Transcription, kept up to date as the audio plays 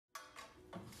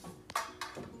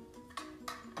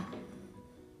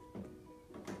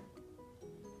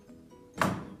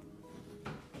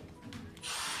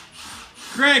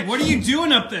Greg, what are you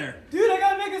doing up there? Dude, I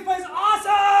gotta make this place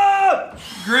awesome!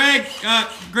 Greg,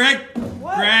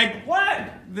 What? Greg. What?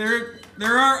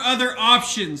 There are other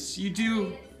options. You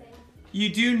do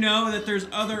know that there's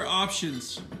other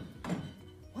options.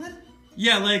 What?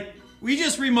 Yeah, like, we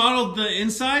just remodeled the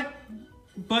inside,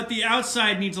 but the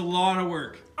outside needs a lot of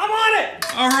work. I'm on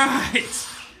it! All right.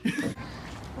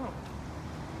 Oh.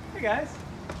 Hey guys,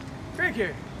 Greg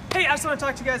here. Hey, I just want to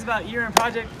talk to you guys about year-end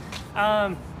project.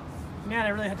 Man, I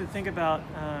really had to think about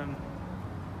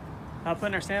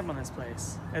putting our stamp on this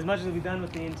place. As much as we've done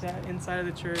with the inside of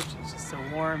the church, it's just so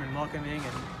warm and welcoming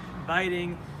and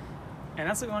inviting, and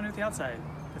that's what we want to do with the outside.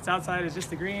 This outside is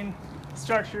just the green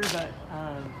structure, but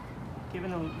given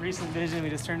the recent vision,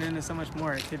 we just turned it into so much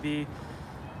more. It could be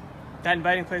that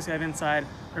inviting place we have inside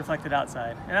reflected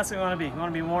outside, and that's what we want to be. We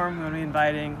want to be warm, we want to be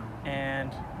inviting,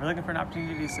 and we're looking for an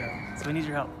opportunity to do so. So we need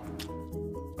your help.